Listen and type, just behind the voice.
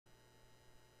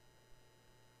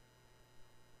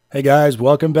Hey guys,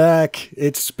 welcome back.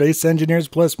 It's Space Engineers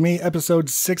Plus Me, episode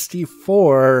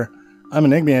 64. I'm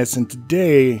Enigmius, and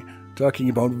today, talking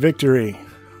about victory,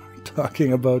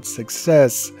 talking about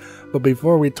success. But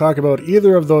before we talk about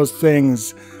either of those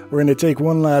things, we're going to take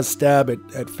one last stab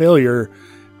at failure.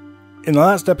 In the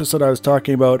last episode, I was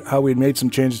talking about how we'd made some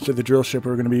changes to the drill ship.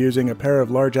 We're going to be using a pair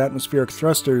of large atmospheric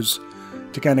thrusters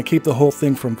to kind of keep the whole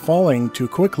thing from falling too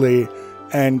quickly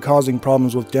and causing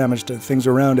problems with damage to things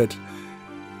around it.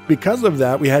 Because of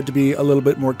that, we had to be a little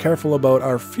bit more careful about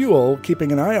our fuel,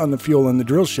 keeping an eye on the fuel in the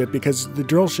drill ship, because the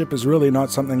drill ship is really not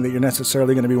something that you're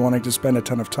necessarily going to be wanting to spend a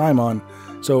ton of time on.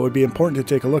 So it would be important to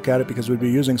take a look at it because we'd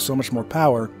be using so much more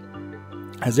power.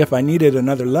 As if I needed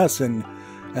another lesson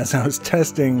as I was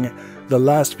testing the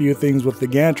last few things with the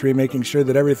gantry, making sure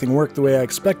that everything worked the way I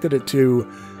expected it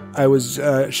to, I was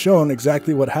shown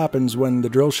exactly what happens when the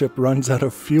drill ship runs out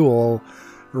of fuel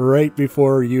right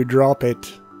before you drop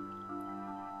it.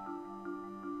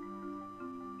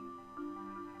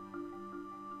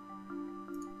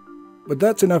 But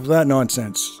that's enough of that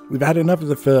nonsense. We've had enough of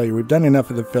the failure. We've done enough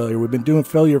of the failure. We've been doing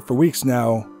failure for weeks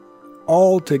now,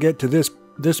 all to get to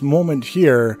this moment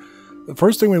here. The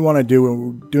first thing we want to do when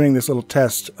we're doing this little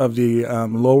test of the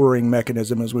lowering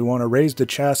mechanism is we want to raise the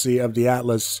chassis of the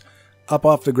Atlas up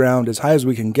off the ground as high as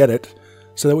we can get it,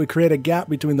 so that we create a gap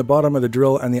between the bottom of the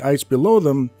drill and the ice below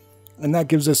them, and that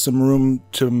gives us some room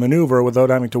to maneuver without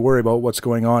having to worry about what's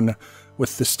going on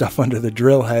with the stuff under the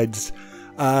drill heads.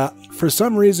 For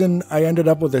some reason, I ended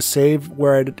up with a save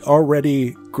where I'd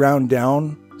already ground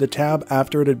down the tab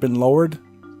after it had been lowered.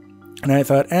 And I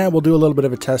thought, we'll do a little bit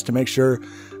of a test to make sure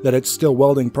that it's still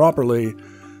welding properly.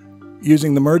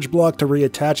 Using the merge block to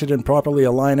reattach it and properly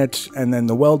align it, and then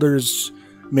the welders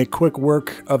make quick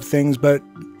work of things, but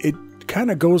it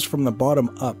kind of goes from the bottom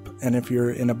up. And if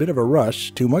you're in a bit of a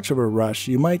rush, too much of a rush,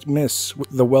 you might miss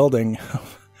the welding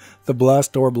of the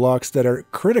blast door blocks that are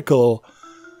critical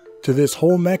to this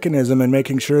whole mechanism and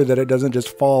making sure that it doesn't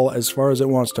just fall as far as it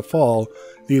wants to fall.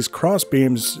 These cross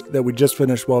beams that we just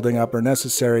finished welding up are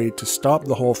necessary to stop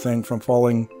the whole thing from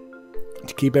falling,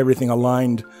 to keep everything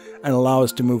aligned and allow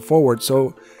us to move forward.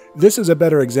 So this is a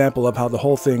better example of how the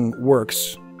whole thing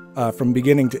works from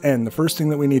beginning to end. The first thing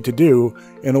that we need to do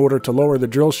in order to lower the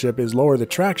drill ship is lower the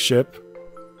track ship,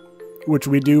 which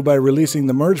we do by releasing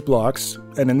the merge blocks.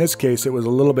 And in this case, it was a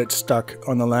little bit stuck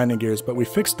on the landing gears, but we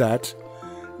fixed that.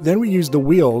 Then we use the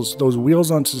wheels, those wheels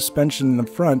on suspension in the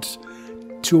front,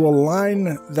 to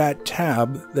align that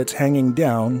tab that's hanging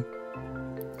down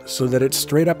so that it's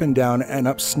straight up and down and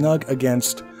up snug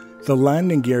against the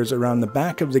landing gears around the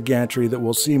back of the gantry that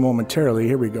we'll see momentarily.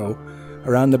 Here we go.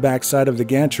 Around the back side of the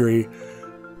gantry.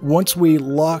 Once we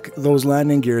lock those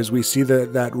landing gears, we see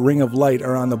that ring of light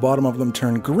around the bottom of them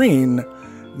turn green.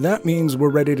 That means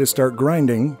we're ready to start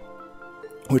grinding,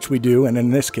 which we do. And in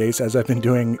this case, as I've been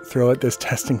doing throughout this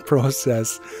testing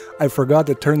process, I forgot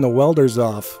to turn the welders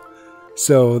off.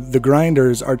 So the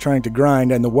grinders are trying to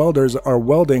grind and the welders are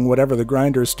welding whatever the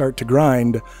grinders start to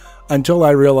grind until I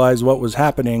realize what was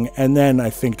happening. And then I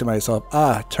think to myself,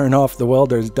 turn off the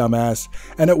welders, dumbass.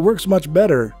 And it works much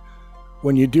better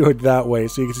when you do it that way.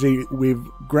 So you can see we've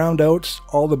ground out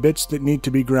all the bits that need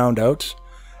to be ground out.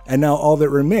 And now all that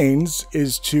remains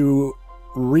is to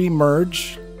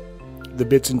re-merge the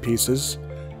bits and pieces,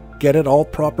 get it all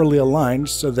properly aligned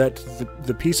so that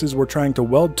the pieces we're trying to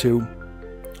weld to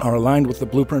are aligned with the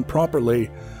blueprint properly,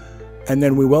 and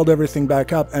then we weld everything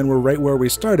back up and we're right where we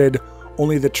started,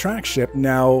 only the track ship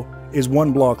now is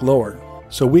one block lower.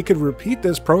 So we could repeat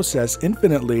this process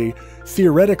infinitely,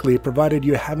 theoretically, provided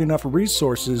you have enough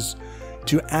resources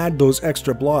to add those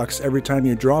extra blocks every time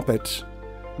you drop it.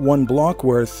 One block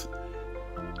worth.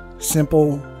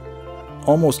 Simple,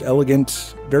 almost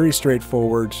elegant, very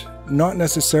straightforward, not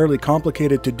necessarily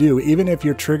complicated to do. Even if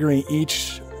you're triggering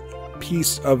each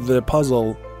piece of the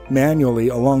puzzle manually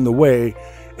along the way,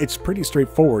 it's pretty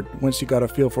straightforward once you got a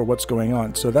feel for what's going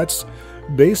on. So that's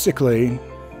basically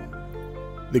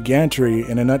the gantry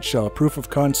in a nutshell. Proof of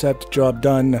concept, job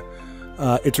done.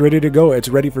 It's ready to go. It's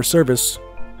ready for service.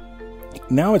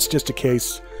 Now it's just a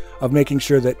case of making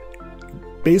sure that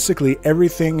basically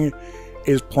everything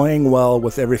is playing well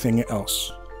with everything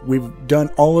else. We've done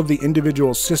all of the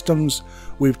individual systems.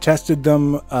 We've tested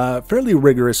them fairly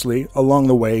rigorously along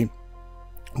the way.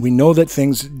 We know that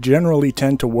things generally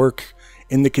tend to work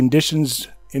in the conditions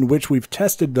in which we've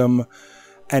tested them.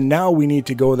 And now we need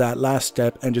to go that last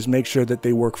step and just make sure that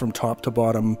they work from top to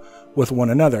bottom with one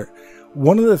another.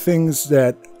 One of the things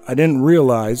that I didn't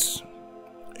realize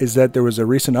is that there was a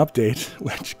recent update,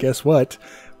 which, guess what,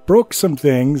 broke some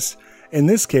things. In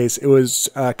this case, it was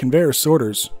conveyor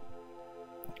sorters.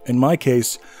 In my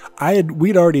case,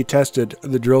 we'd already tested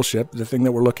the drill ship, the thing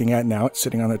that we're looking at now. It's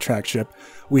sitting on a track ship.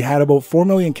 We had about 4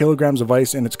 million kilograms of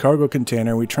ice in its cargo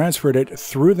container. We transferred it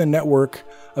through the network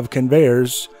of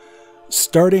conveyors,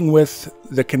 starting with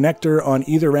the connector on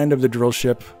either end of the drill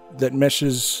ship that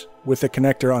meshes with the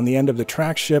connector on the end of the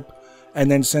track ship, and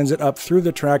then sends it up through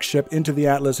the track ship into the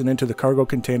Atlas and into the cargo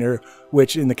container,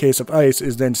 which in the case of ice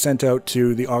is then sent out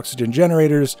to the oxygen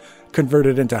generators,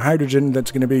 converted into hydrogen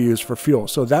that's going to be used for fuel.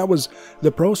 So that was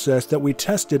the process that we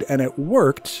tested, and it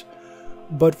worked.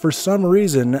 But for some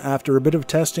reason, after a bit of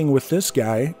testing with this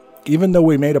guy, even though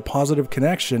we made a positive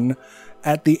connection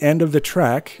at the end of the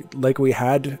track, like we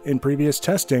had in previous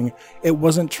testing, it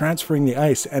wasn't transferring the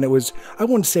ice. And it was, I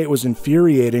wouldn't say it was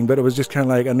infuriating, but it was just kind of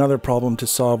like another problem to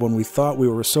solve when we thought we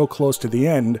were so close to the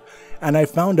end. And I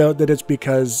found out that it's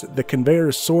because the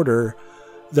conveyor sorter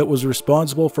that was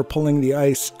responsible for pulling the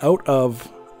ice out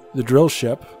of the drill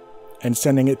ship and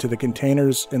sending it to the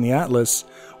containers in the Atlas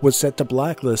was set to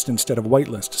blacklist instead of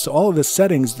whitelist. So all of the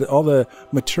settings, all the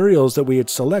materials that we had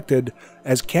selected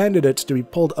as candidates to be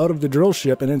pulled out of the drill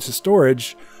ship and into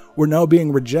storage were now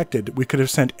being rejected. We could have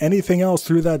sent anything else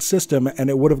through that system and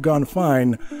it would have gone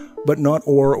fine, but not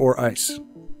ore or ice.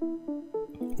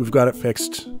 We've got it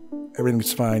fixed.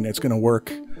 Everything's fine. It's going to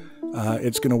work.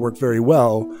 It's going to work very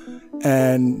well.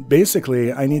 And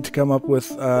basically, I need to come up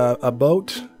with about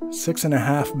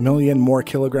 6.5 million more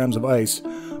kilograms of ice.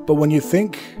 But when you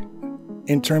think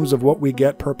in terms of what we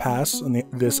get per pass on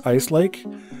this ice lake,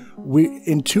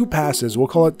 in 2 passes, we'll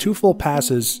call it 2 full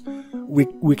passes,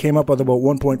 we came up with about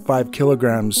 1.5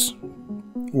 kilograms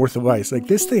worth of ice. Like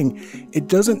this thing, it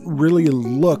doesn't really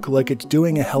look like it's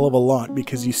doing a hell of a lot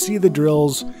because you see the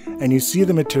drills and you see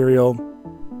the material,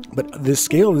 but the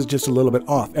scale is just a little bit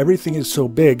off. Everything is so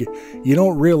big, you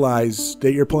don't realize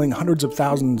that you're pulling hundreds of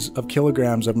thousands of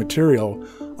kilograms of material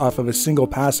off of a single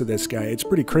pass of this guy. It's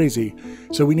pretty crazy.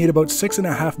 So we need about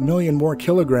 6.5 million more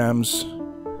kilograms,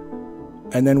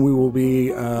 and then we will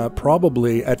be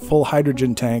probably at full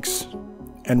hydrogen tanks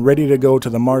and ready to go to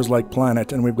the Mars-like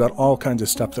planet. And we've got all kinds of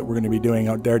stuff that we're going to be doing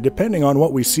out there, depending on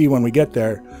what we see when we get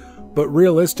there. But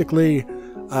realistically,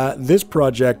 this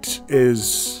project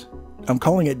is, I'm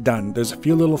calling it done. There's a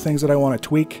few little things that I want to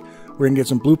tweak. We're going to get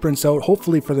some blueprints out,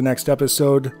 hopefully for the next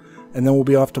episode, and then we'll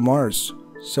be off to Mars.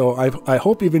 So I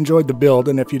hope you've enjoyed the build,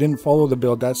 and if you didn't follow the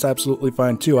build, that's absolutely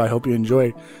fine too. I hope you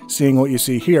enjoy seeing what you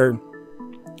see here.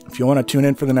 If you want to tune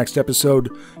in for the next episode,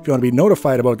 if you want to be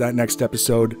notified about that next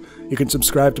episode, you can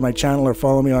subscribe to my channel or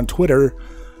follow me on Twitter.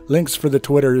 Links for the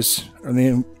Twitters are in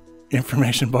the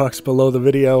information box below the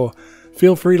video.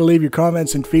 Feel free to leave your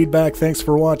comments and feedback. Thanks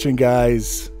for watching,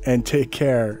 guys, and take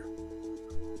care.